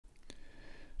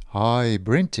Hi,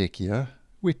 BrenTech here,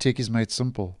 where tech is made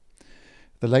simple.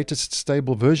 The latest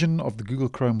stable version of the Google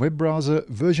Chrome web browser,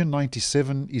 version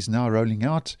 97, is now rolling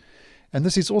out, and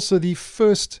this is also the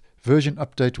first version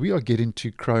update we are getting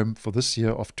to Chrome for this year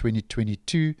of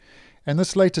 2022, and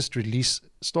this latest release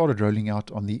started rolling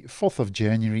out on the 4th of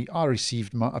January. I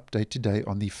received my update today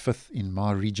on the 5th in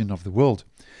my region of the world.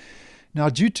 Now,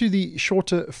 due to the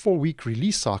shorter 4-week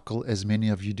release cycle, as many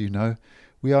of you do know,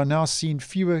 we are now seeing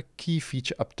fewer key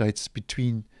feature updates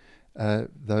between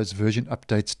those version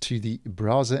updates to the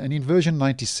browser. And in version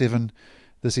 97,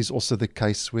 this is also the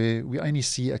case, where we only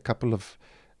see a couple of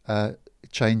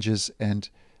changes and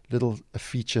little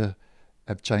feature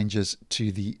changes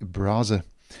to the browser.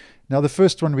 Now, the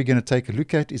first one we're going to take a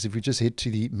look at is if we just head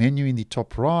to the menu in the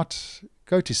top right,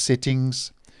 go to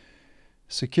Settings,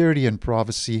 Security and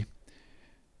Privacy,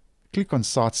 click on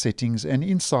Site Settings, and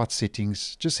in Site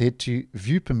Settings, just head to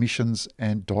View Permissions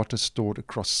and Data Stored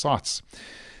Across Sites.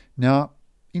 Now,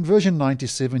 in version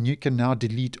 97, you can now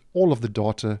delete all of the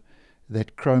data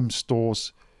that Chrome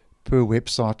stores per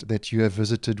website that you have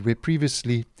visited, where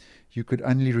previously you could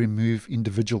only remove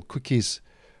individual cookies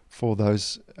for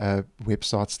those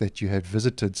websites that you had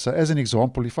visited. So as an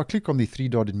example, if I click on the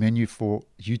three-dotted menu for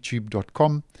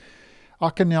youtube.com, I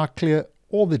can now clear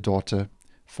all the data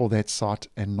for that site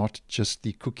and not just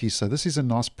the cookies. So this is a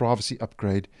nice privacy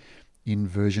upgrade in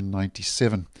version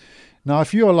 97. Now,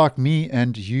 if you are like me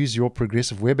and use your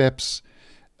progressive web apps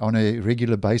on a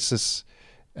regular basis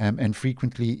and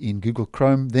frequently in Google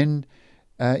Chrome, then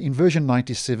in version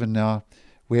 97 now,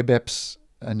 web apps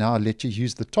now let you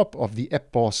use the top of the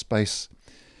app bar space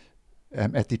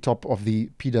at the top of the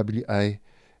PWA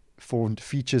for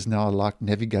features now like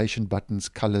navigation buttons,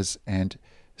 colors, and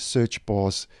search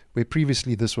bars, where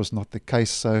previously this was not the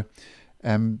case. So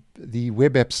the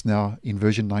web apps now in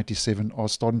version 97 are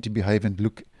starting to behave and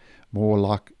look more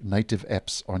like native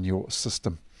apps on your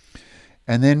system.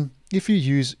 And then if you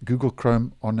use Google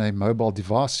Chrome on a mobile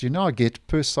device, you now get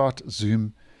per site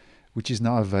zoom, which is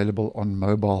now available on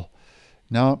mobile.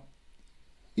 Now,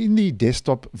 in the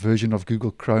desktop version of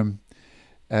Google Chrome,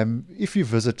 if you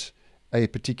visit a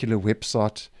particular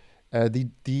website,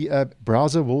 the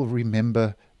browser will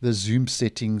remember the zoom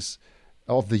settings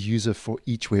of the user for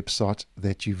each website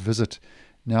that you visit.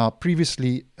 Now,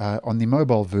 previously on the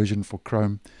mobile version for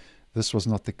Chrome, this was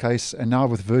not the case. And now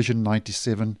with version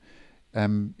 97,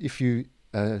 if you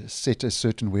set a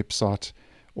certain website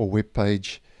or web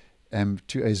page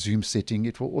to a zoom setting,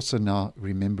 it will also now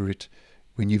remember it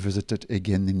when you visit it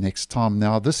again the next time.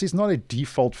 Now, this is not a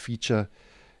default feature,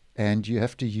 and you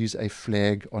have to use a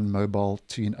flag on mobile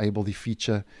to enable the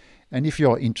feature. And if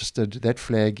you are interested, that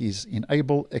flag is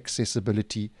Enable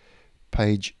Accessibility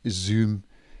Page Zoom,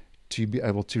 to be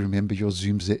able to remember your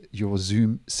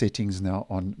zoom settings now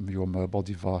on your mobile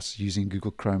device using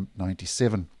Google Chrome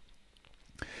 97.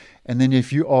 And then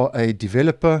if you are a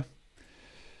developer,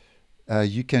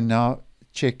 you can now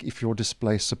check if your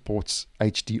display supports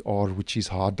HDR, which is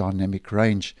High Dynamic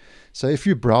Range. So if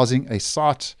you're browsing a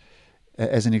site,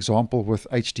 as an example with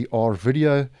HDR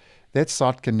video, that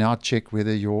site can now check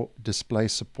whether your display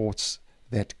supports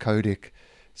that codec.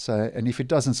 So, and if it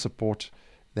doesn't support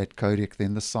that codec,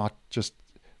 then the site just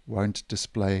won't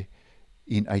display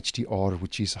in HDR,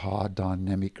 which is High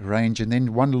Dynamic Range. And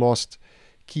then one last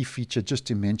key feature just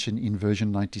to mention in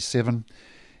version 97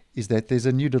 is that there's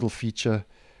a new little feature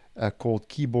called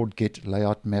Keyboard Get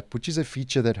Layout Map, which is a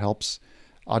feature that helps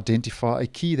identify a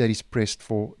key that is pressed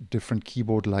for different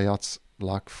keyboard layouts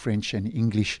like French and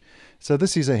English. So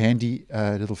this is a handy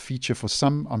little feature for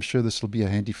some. I'm sure this will be a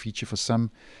handy feature for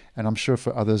some, and I'm sure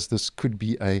for others this could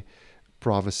be a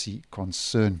privacy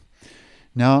concern.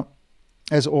 Now,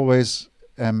 as always,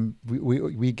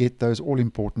 we get those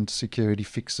all-important security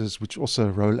fixes, which also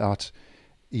roll out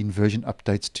in version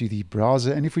updates to the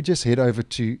browser. And if we just head over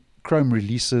to Chrome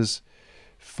releases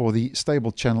for the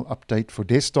stable channel update for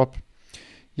desktop,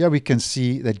 here we can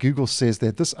see that Google says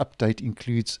that this update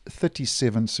includes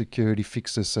 37 security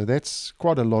fixes. So that's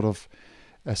quite a lot of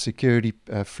security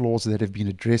flaws that have been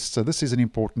addressed. So this is an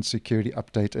important security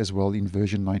update as well in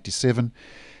version 97.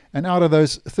 And out of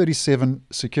those 37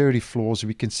 security flaws,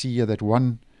 we can see here that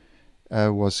one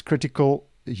was critical,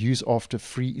 use after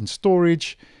free in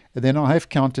storage. And then I have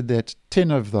counted that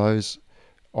 10 of those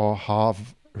are high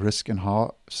risk and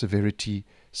high severity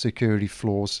security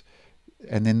flaws,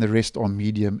 and then the rest are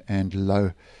medium and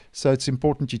low. So it's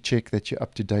important you check that you're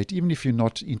up to date, even if you're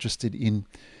not interested in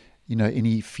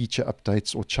any feature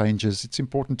updates or changes. It's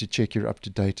important to check you're up to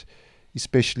date,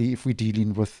 especially if we're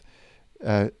dealing with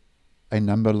a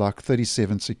number like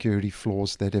 37 security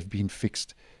flaws that have been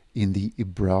fixed in the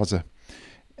browser.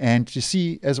 And to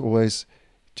see, as always,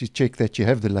 to check that you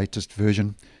have the latest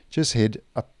version, just head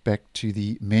up back to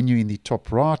the menu in the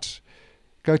top right,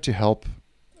 go to Help,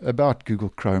 About Google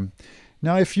Chrome.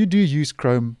 Now, if you do use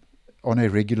Chrome on a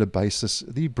regular basis,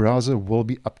 the browser will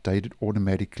be updated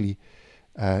automatically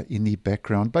in the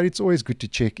background, but it's always good to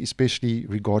check, especially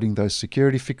regarding those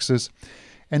security fixes.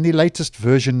 And the latest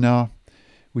version now,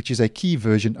 which is a key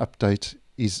version update,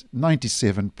 is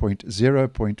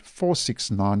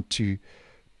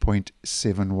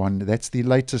 97.0.4692.71. That's the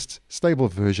latest stable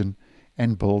version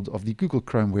and build of the Google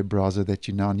Chrome web browser that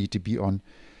you now need to be on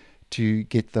to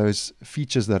get those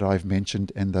features that I've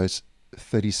mentioned and those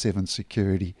 37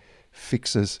 security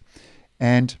fixes.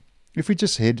 And if we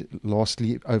just head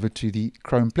lastly over to the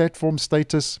Chrome platform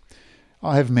status,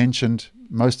 I have mentioned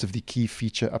most of the key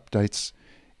feature updates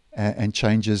and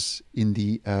changes in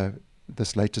the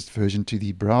this latest version to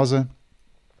the browser.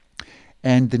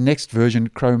 And the next version,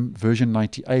 Chrome version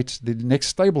 98, the next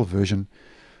stable version,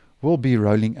 will be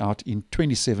rolling out in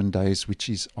 27 days, which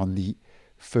is on the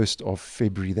 1st of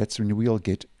February. That's when we'll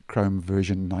get Chrome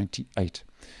version 98.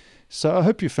 So I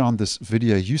hope you found this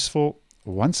video useful.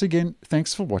 Once again,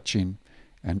 thanks for watching,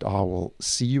 and I will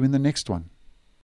see you in the next one.